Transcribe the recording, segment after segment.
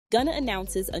Gunna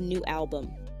announces a new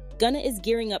album. Gunna is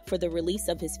gearing up for the release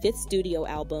of his 5th studio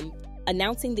album,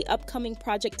 announcing the upcoming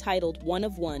project titled One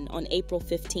of One on April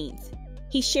 15th.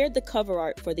 He shared the cover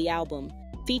art for the album,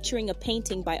 featuring a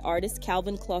painting by artist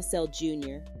Calvin Clausel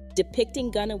Jr.,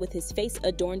 depicting Gunna with his face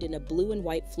adorned in a blue and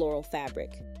white floral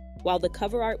fabric. While the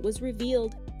cover art was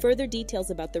revealed, further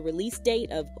details about the release date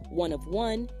of One of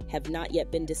One have not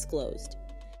yet been disclosed.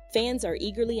 Fans are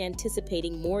eagerly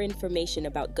anticipating more information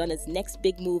about Gunna's next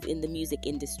big move in the music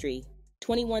industry.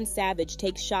 21 Savage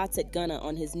takes shots at Gunna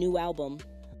on his new album.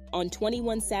 On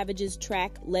 21 Savage's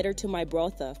track Letter to My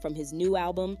Brother from his new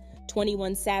album,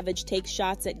 21 Savage takes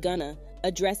shots at Gunna,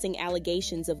 addressing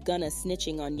allegations of Gunna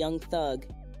snitching on Young Thug.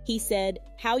 He said,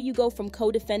 "How you go from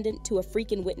co-defendant to a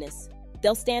freaking witness?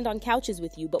 They'll stand on couches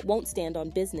with you but won't stand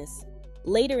on business."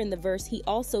 Later in the verse, he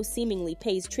also seemingly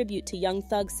pays tribute to Young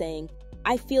Thug, saying,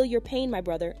 "I feel your pain, my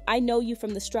brother. I know you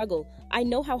from the struggle. I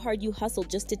know how hard you hustled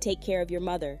just to take care of your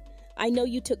mother. I know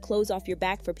you took clothes off your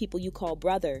back for people you call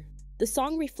brother." The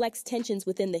song reflects tensions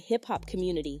within the hip-hop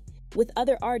community, with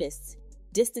other artists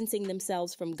distancing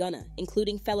themselves from Gunna,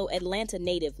 including fellow Atlanta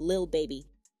native Lil Baby,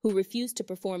 who refused to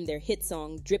perform their hit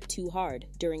song Drip Too Hard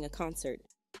during a concert.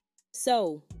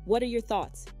 So, what are your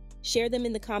thoughts? Share them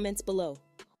in the comments below.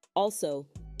 Also,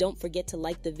 don't forget to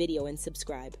like the video and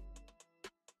subscribe.